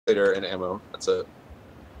later and ammo. That's it.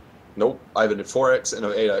 Nope. I have a 4x and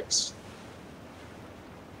an 8x.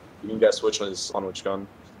 You can guess which one is on which gun.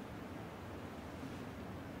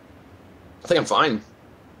 I think I'm fine.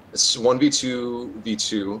 It's 1v2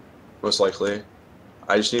 v2, most likely.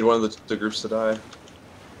 I just need one of the groups to die.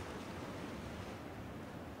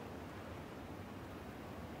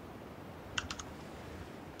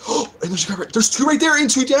 Oh, and there's a guy right. There's 2 right there and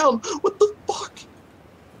 2 down. What the fuck?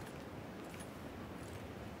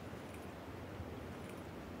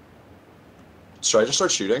 Should I just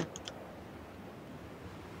start shooting?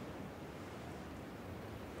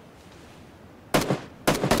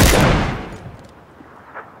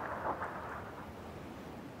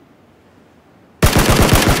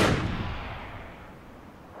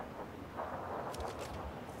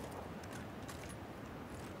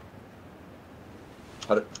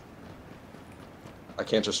 I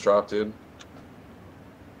can't just drop, dude.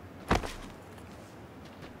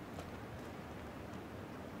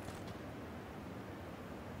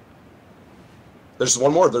 There's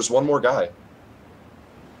one more. There's one more guy.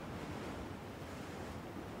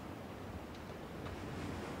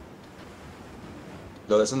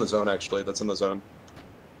 No, that's in the zone, actually. That's in the zone.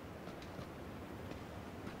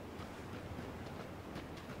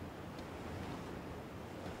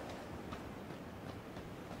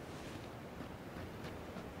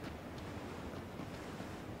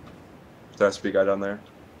 There has to be a guy down there.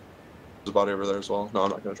 There's a body over there as well. No, I'm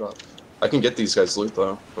not gonna drop. I can get these guys loot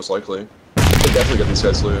though, most likely. I can definitely get these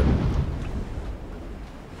guys loot.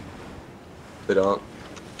 They don't.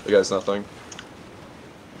 The guy's nothing.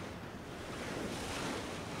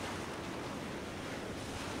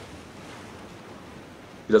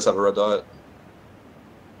 He does have a red dot.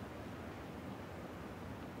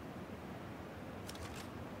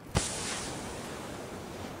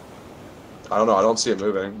 I don't know, I don't see it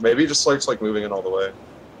moving. Maybe he just likes like moving in all the way.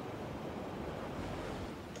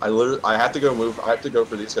 I have to go move. I have to go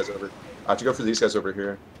for these guys over. I have to go for these guys over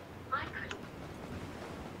here.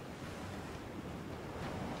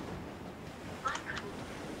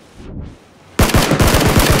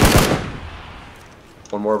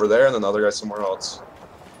 One more over there, and then the other guy's somewhere else.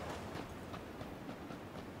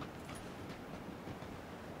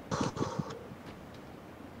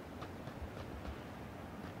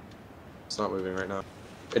 It's not moving right now.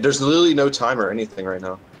 There's literally no time or anything right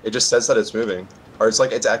now. It just says that it's moving. Or it's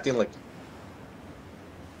like, it's acting like...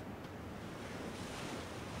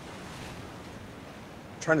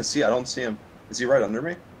 I'm trying to see, I don't see him. Is he right under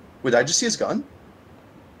me? Wait, did I just see his gun?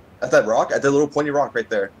 At that rock? At that little pointy rock right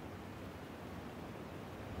there.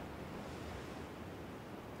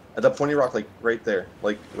 At that pointy rock, like, right there.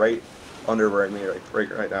 Like, right under where I'm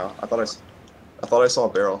right now. I thought I saw a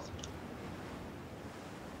barrel.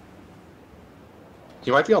 He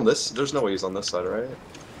might be on this. There's no way he's on this side, right?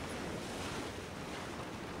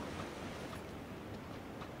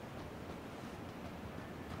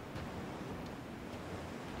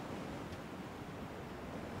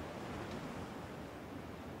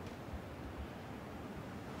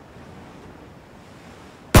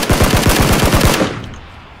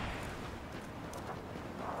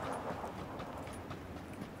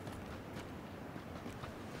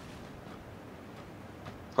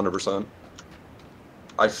 %.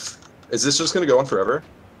 Is this just gonna go on forever?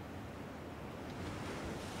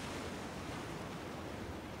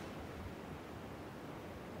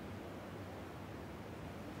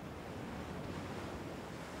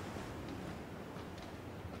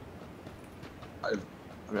 I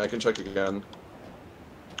mean, I can check again.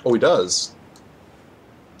 Oh, he does.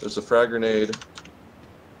 There's a frag grenade.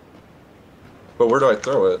 But where do I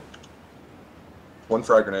throw it? One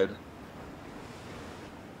frag grenade.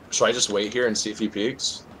 Should I just wait here and see if he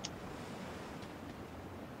peeks?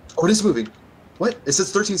 Oh, it is moving. What? It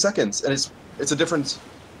says 13 seconds, and it's a different...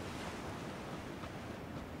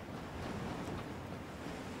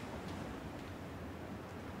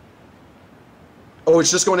 Oh,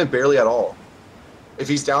 it's just going in barely at all. If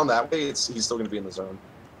he's down that way, he's still going to be in the zone.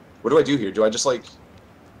 What do I do here? Do I just, like...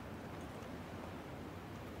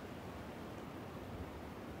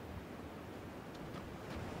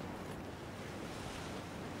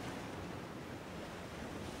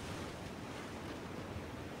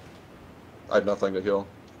 I have nothing to heal.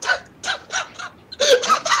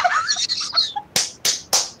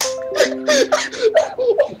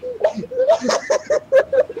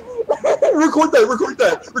 Record that, record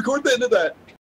that, record the end of that.